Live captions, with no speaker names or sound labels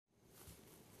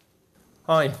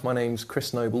Hi, my name's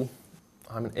Chris Noble.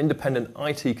 I'm an independent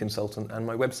IT consultant and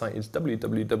my website is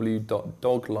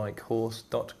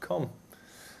www.doglikehorse.com.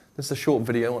 This is a short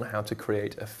video on how to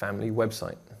create a family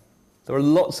website. There are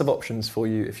lots of options for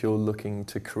you if you're looking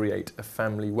to create a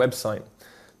family website.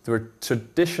 The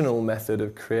traditional method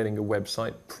of creating a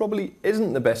website probably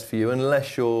isn't the best for you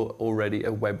unless you're already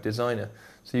a web designer.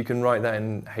 So you can write that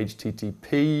in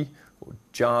HTTP or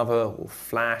Java or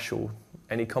Flash or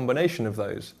any combination of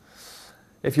those.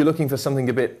 If you're looking for something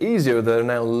a bit easier, there are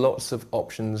now lots of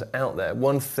options out there.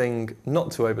 One thing not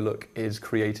to overlook is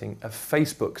creating a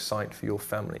Facebook site for your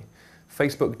family.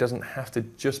 Facebook doesn't have to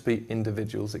just be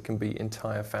individuals, it can be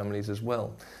entire families as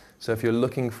well. So if you're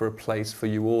looking for a place for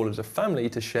you all as a family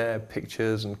to share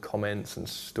pictures and comments and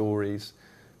stories,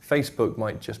 Facebook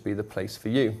might just be the place for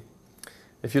you.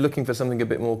 If you're looking for something a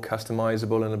bit more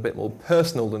customizable and a bit more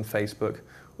personal than Facebook,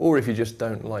 or if you just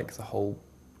don't like the whole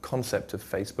concept of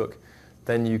Facebook,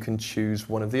 then you can choose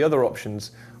one of the other options.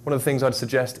 One of the things I'd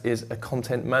suggest is a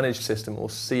content managed system, or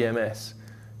CMS.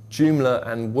 Joomla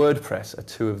and WordPress are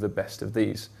two of the best of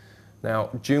these. Now,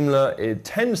 Joomla, it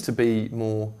tends to be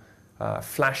more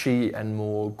flashy and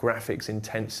more graphics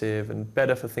intensive and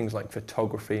better for things like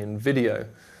photography and video.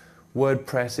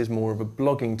 WordPress is more of a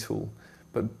blogging tool,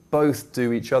 but both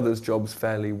do each other's jobs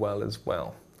fairly well as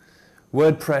well.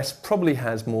 WordPress probably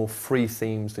has more free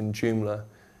themes than Joomla,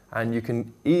 and you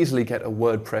can easily get a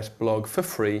WordPress blog for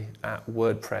free at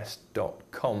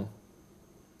wordpress.com.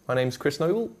 My name's Chris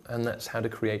Noble, and that's how to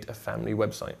create a family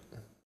website.